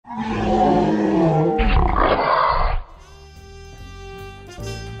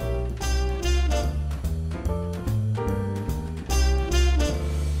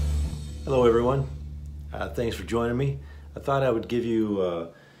Thanks for joining me. I thought I would give you a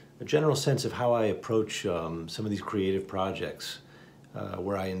general sense of how I approach some of these creative projects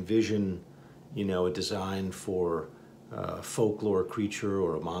where I envision, a design for a folklore creature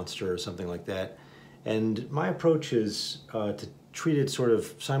or a monster or something like that. And my approach is to treat it sort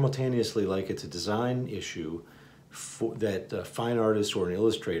of simultaneously like it's a design issue that a fine artist or an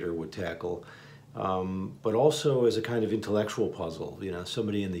illustrator would tackle, but also as a kind of intellectual puzzle.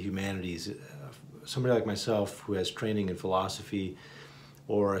 Somebody in the humanities, somebody like myself who has training in philosophy,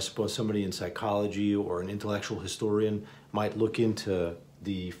 or I suppose somebody in psychology or an intellectual historian might look into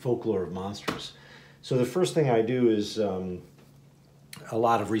the folklore of monsters. So the first thing I do is a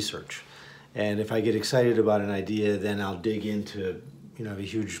lot of research. And if I get excited about an idea, then I'll dig into, I have a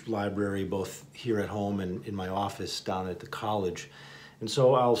huge library both here at home and in my office down at the college. And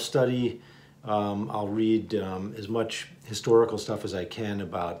so I'll study, I'll read as much historical stuff as I can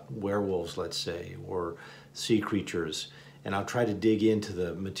about werewolves, let's say, or sea creatures. And I'll try to dig into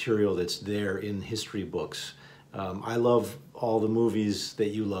the material that's there in history books. I love all the movies that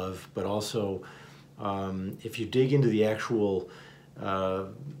you love, but also if you dig into the actual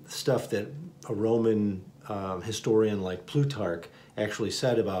stuff that a Roman historian like Plutarch actually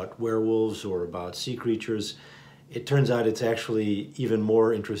said about werewolves or about sea creatures, it turns out it's actually even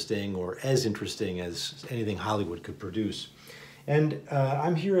more interesting, or as interesting as anything Hollywood could produce. And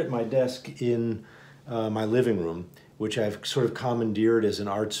I'm here at my desk in my living room, which I've sort of commandeered as an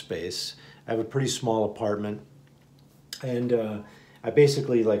art space. I have a pretty small apartment, and I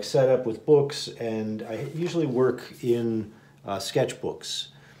basically set up with books, and I usually work in sketchbooks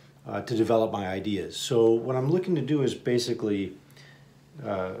to develop my ideas. So what I'm looking to do is basically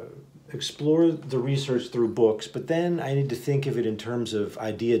explore the research through books, but then I need to think of it in terms of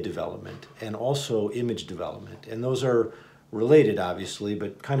idea development and also image development. And those are related, obviously,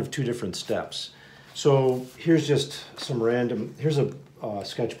 but kind of two different steps. So here's just some random, here's a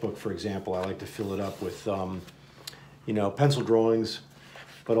sketchbook, for example. I like to fill it up with, pencil drawings,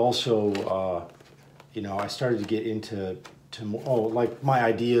 but also, I started to get into my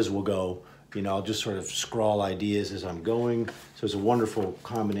ideas will go, I'll just sort of scrawl ideas as I'm going. So it's a wonderful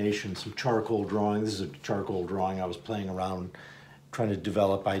combination, some charcoal drawing. This is a charcoal drawing. I was playing around trying to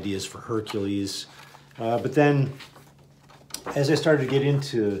develop ideas for Hercules. But then as I started to get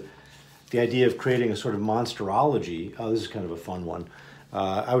into the idea of creating a sort of monsterology, this is kind of a fun one.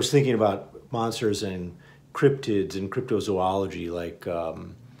 I was thinking about monsters and cryptids and cryptozoology, like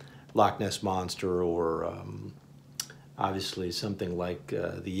Loch Ness Monster, or obviously something like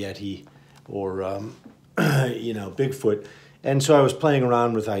the Yeti, or Bigfoot. And so I was playing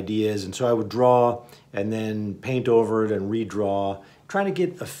around with ideas, and so I would draw and then paint over it and redraw, trying to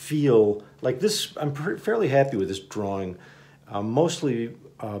get a feel like this. I'm fairly happy with this drawing, mostly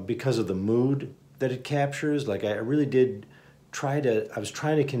because of the mood that it captures. Like I really did I was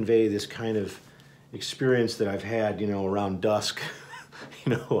trying to convey this kind of experience that I've had, around dusk,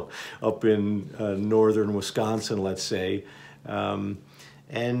 up in northern Wisconsin, let's say.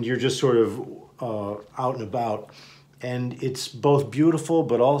 And you're just sort of out and about. And it's both beautiful,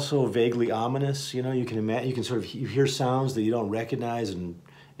 but also vaguely ominous. You can imagine, you hear sounds that you don't recognize and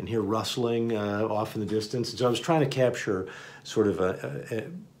hear rustling off in the distance. And so I was trying to capture sort of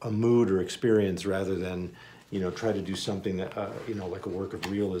a mood or experience rather than, try to do something that, like a work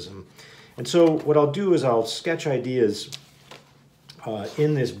of realism. And so what I'll do is I'll sketch ideas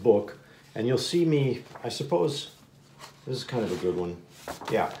in this book, and you'll see me, I suppose, this is kind of a good one.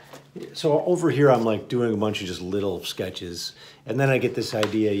 Yeah. So over here I'm doing a bunch of just little sketches, and then I get this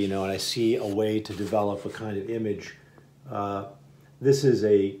idea, and I see a way to develop a kind of image. This is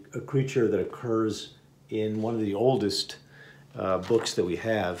a creature that occurs in one of the oldest books that we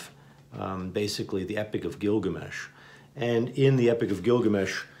have, basically the Epic of Gilgamesh. And in the Epic of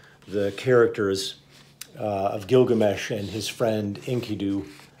Gilgamesh, the characters of Gilgamesh and his friend Enkidu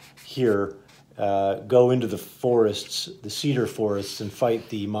here go into the forests, the cedar forests, and fight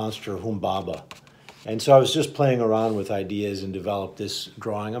the monster Humbaba. And so I was just playing around with ideas and developed this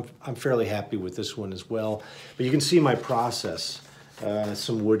drawing. I'm fairly happy with this one as well. But you can see my process,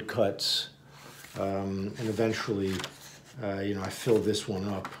 some wood cuts, and eventually, I filled this one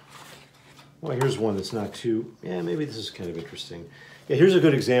up. Well, here's one that's not too, maybe this is kind of interesting. Yeah, here's a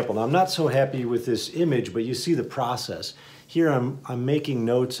good example. Now, I'm not so happy with this image, but you see the process. Here I'm making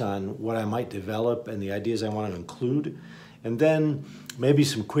notes on what I might develop and the ideas I want to include. And then maybe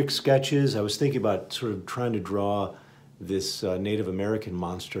some quick sketches. I was thinking about sort of trying to draw this Native American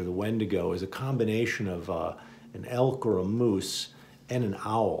monster, the Wendigo, as a combination of an elk or a moose and an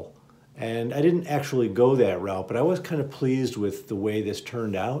owl. And I didn't actually go that route, but I was kind of pleased with the way this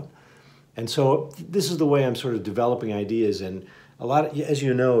turned out. And so this is the way I'm sort of developing ideas. And a lot of, as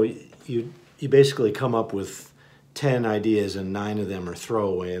you know, you basically come up with 10 ideas and 9 of them are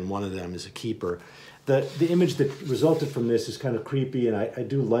throwaway and 1 of them is a keeper. The image that resulted from this is kind of creepy, and I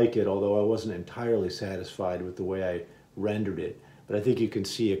do like it, although I wasn't entirely satisfied with the way I rendered it. But I think you can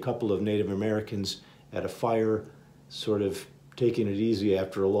see a couple of Native Americans at a fire, sort of taking it easy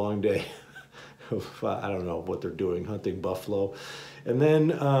after a long day of, I don't know what they're doing, hunting buffalo. And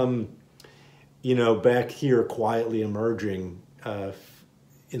then, you know, back here quietly emerging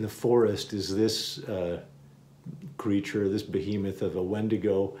in the forest is this creature, this behemoth of a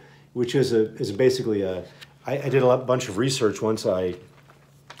Wendigo, which is basically I did a bunch of research once I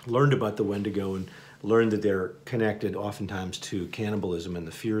learned about the Wendigo and learned that they're connected oftentimes to cannibalism and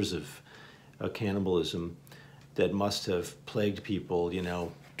the fears of cannibalism that must have plagued people, you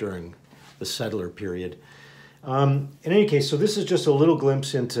know, during the settler period. In any case, so this is just a little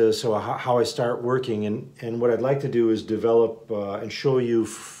glimpse into how I start working, and what I'd like to do is develop and show you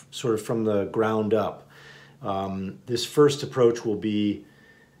sort of from the ground up. This first approach will be,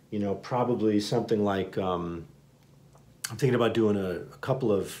 you know, probably something like, I'm thinking about doing a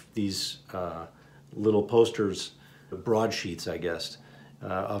couple of these little posters, broadsheets, I guess,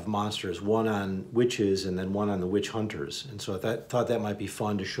 of monsters, one on witches and then one on the witch hunters. And so I thought that might be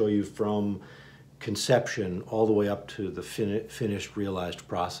fun to show you from conception all the way up to the finished realized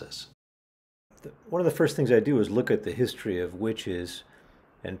process. One of the first things I do is look at the history of witches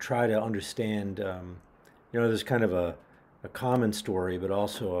and try to understand, you know, there's kind of a common story, but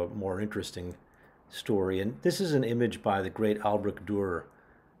also a more interesting story. And this is an image by the great Albrecht Dürer,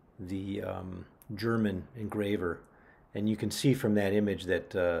 the German engraver. And you can see from that image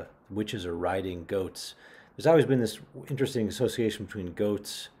that witches are riding goats. There's always been this interesting association between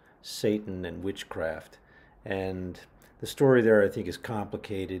goats, Satan, and witchcraft. And the story there, I think, is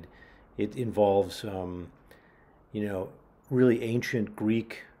complicated. It involves, you know, really ancient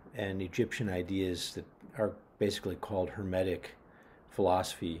Greek and Egyptian ideas that are basically called Hermetic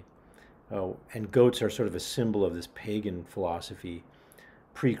philosophy. And goats are sort of a symbol of this pagan philosophy,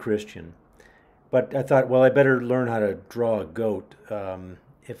 pre-Christian. But I thought, well, I better learn how to draw a goat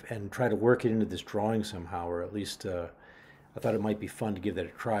and try to work it into this drawing somehow, or at least I thought it might be fun to give that a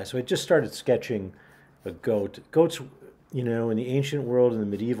try. So I just started sketching a goat. Goats, you know, in the ancient world, in the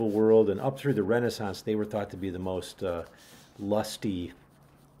medieval world, and up through the Renaissance, they were thought to be the most lusty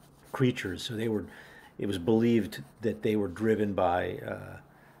creatures. So it was believed that they were driven by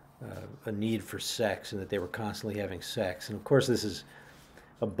a need for sex and that they were constantly having sex. And of course, this is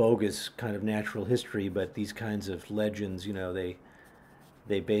a bogus kind of natural history, but these kinds of legends, you know,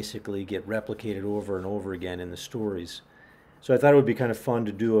 they basically get replicated over and over again in the stories. So I thought it would be kind of fun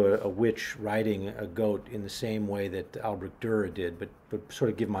to do a witch riding a goat in the same way that Albrecht Dürer did, but sort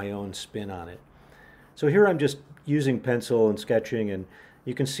of give my own spin on it. So here I'm just using pencil and sketching, and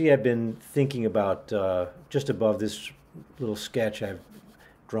you can see I've been thinking about, just above this little sketch, I've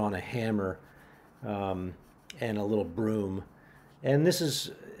drawn a hammer and a little broom. And this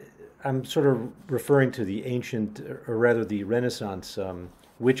is, I'm sort of referring to the ancient, or rather the Renaissance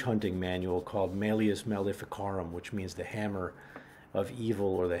witch hunting manual called Malleus Maleficarum, which means the hammer of evil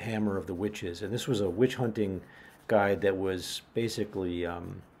or the hammer of the witches. And this was a witch hunting guide that was basically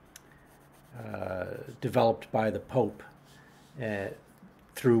developed by the Pope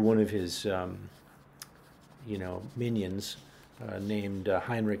through one of his, you know, minions named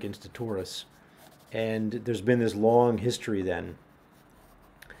Heinrich Institorus. And there's been this long history then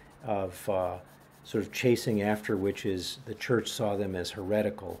of sort of chasing after witches. The church saw them as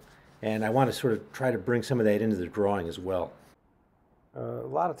heretical. And I want to sort of try to bring some of that into the drawing as well. A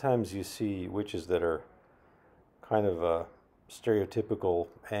lot of times you see witches that are kind of stereotypical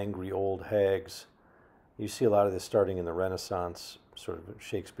angry old hags. You see a lot of this starting in the Renaissance, sort of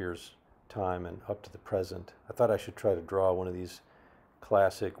Shakespeare's time and up to the present. I thought I should try to draw one of these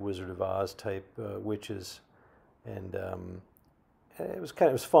classic Wizard of Oz type witches, and it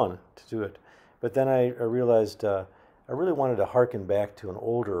was fun to do it. But then I realized I really wanted to harken back to an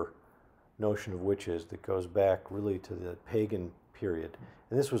older notion of witches that goes back really to the pagan period.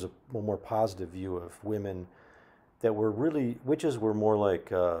 And this was a more positive view of women that were really, witches were more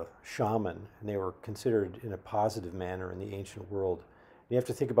like shaman, and they were considered in a positive manner in the ancient world. You have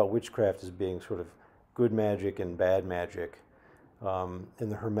to think about witchcraft as being sort of good magic and bad magic. In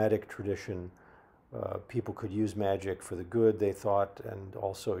the Hermetic tradition, people could use magic for the good, they thought, and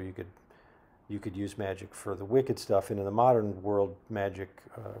also you could use magic for the wicked stuff. And in the modern world, magic,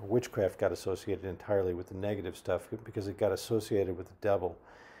 witchcraft got associated entirely with the negative stuff because it got associated with the devil.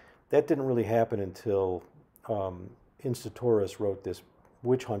 That didn't really happen until Institorus wrote this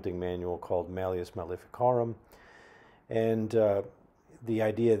witch hunting manual called Malleus Maleficarum. And the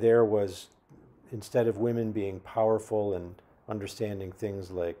idea there was, instead of women being powerful and understanding things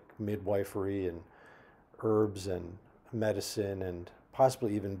like midwifery and herbs and medicine and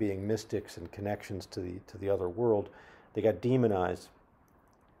possibly even being mystics and connections to the other world, they got demonized.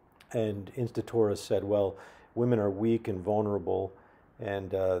 And Instatoris said, well, women are weak and vulnerable,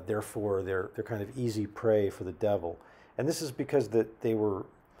 and therefore they're kind of easy prey for the devil. And this is because that they were,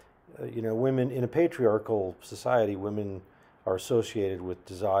 women in a patriarchal society, women are associated with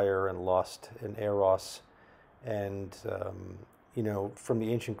desire and lust and eros, and from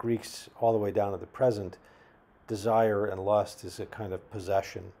the ancient Greeks all the way down to the present, desire and lust is a kind of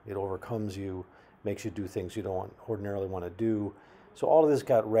possession. It overcomes you, makes you do things you don't ordinarily want to do. So all of this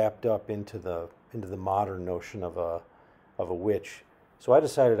got wrapped up into the modern notion of a witch. So I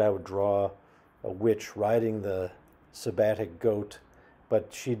decided I would draw a witch riding the sabbatic goat, but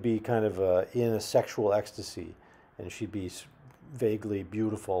she'd be kind of in a sexual ecstasy, and she'd be vaguely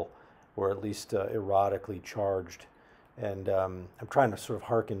beautiful, or at least erotically charged. And I'm trying to sort of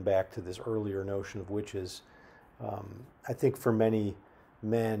harken back to this earlier notion of witches. I think for many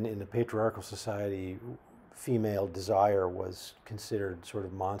men in a patriarchal society, female desire was considered sort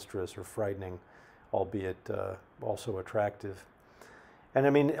of monstrous or frightening, albeit also attractive. And I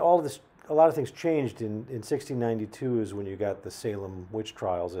mean, all of this, a lot of things changed. In 1692 is when you got the Salem witch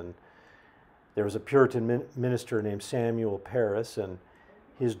trials, and there was a Puritan minister named Samuel Parris, and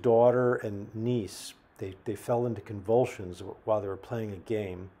his daughter and niece, they fell into convulsions while they were playing a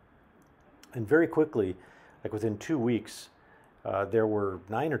game. And very quickly, like within 2 weeks, there were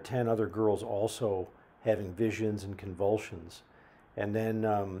 9 or 10 other girls also having visions and convulsions. And then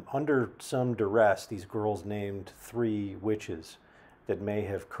under some duress, these girls named 3 witches that may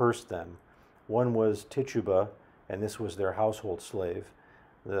have cursed them. One was Tituba, and this was their household slave.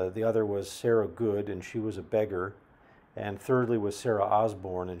 The other was Sarah Good, and she was a beggar. And thirdly was Sarah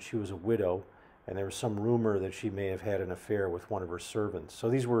Osborne, and she was a widow. And there was some rumor that she may have had an affair with one of her servants. So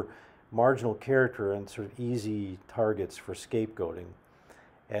these were marginal character and sort of easy targets for scapegoating.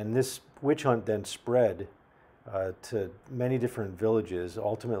 And this witch hunt then spread to many different villages.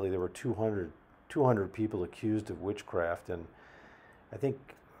 Ultimately, there were 200 people accused of witchcraft, and I think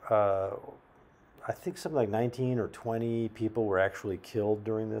something like 19 or 20 people were actually killed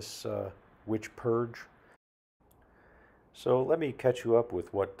during this witch purge. So let me catch you up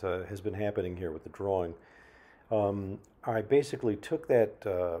with what has been happening here with the drawing. I basically took that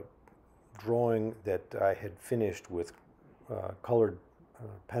drawing that I had finished with colored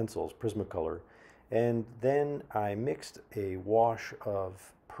pencils, Prismacolor, and then I mixed a wash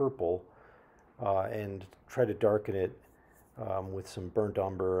of purple and tried to darken it with some burnt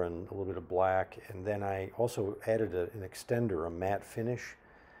umber and a little bit of black, and then I also added an extender, a matte finish,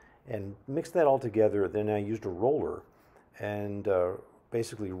 and mixed that all together. Then I used a roller and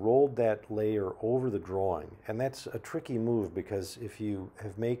basically rolled that layer over the drawing. And that's a tricky move, because if you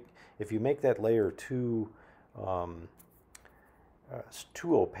make that layer too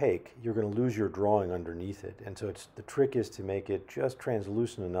opaque, you're going to lose your drawing underneath it. And so the trick is to make it just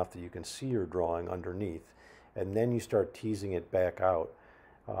translucent enough that you can see your drawing underneath, and then you start teasing it back out.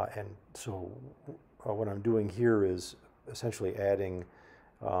 And so what I'm doing here is essentially adding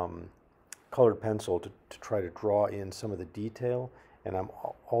colored pencil to try to draw in some of the detail, and I'm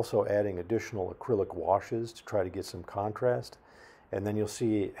also adding additional acrylic washes to try to get some contrast. And then you'll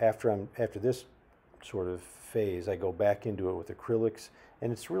see after this sort of phase, I go back into it with acrylics,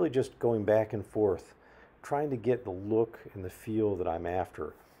 and it's really just going back and forth, trying to get the look and the feel that I'm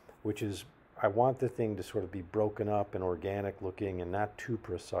after, which is, I want the thing to sort of be broken up and organic looking and not too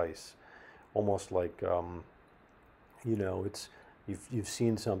precise, almost like it's you've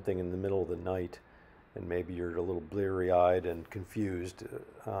seen something in the middle of the night, and maybe you're a little bleary-eyed and confused,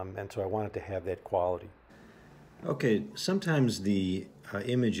 and so I want it to have that quality. Okay, sometimes the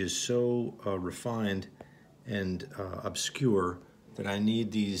image is so refined and obscure that I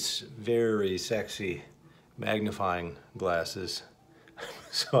need these very sexy magnifying glasses.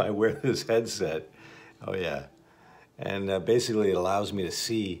 So I wear this headset. Oh yeah. And basically it allows me to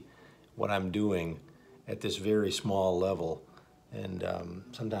see what I'm doing at this very small level. And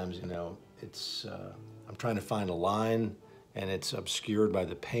sometimes, it's I'm trying to find a line and it's obscured by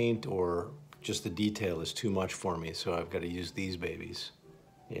the paint, or just the detail is too much for me, so I've got to use these babies.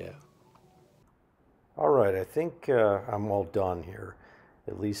 Yeah. All right, I think I'm all done here.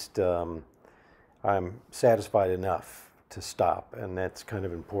 At least I'm satisfied enough to stop, and that's kind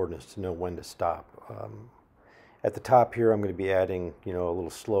of important, is to know when to stop. At the top here, I'm going to be adding, a little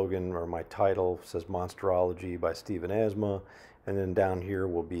slogan, or my title says Monsterology by Stephen Asma, And then down here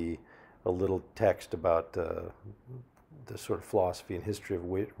will be a little text about the sort of philosophy and history of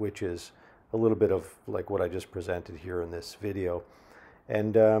witches, a little bit of like what I just presented here in this video.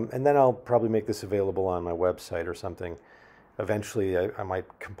 And then I'll probably make this available on my website or something. Eventually, I might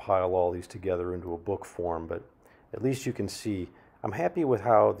compile all these together into a book form, but at least you can see. I'm happy with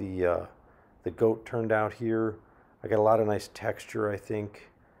how the goat turned out here. I got a lot of nice texture, I think,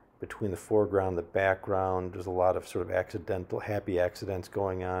 between the foreground and the background. There's a lot of sort of happy accidents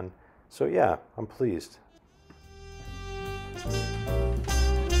going on. So yeah, I'm pleased.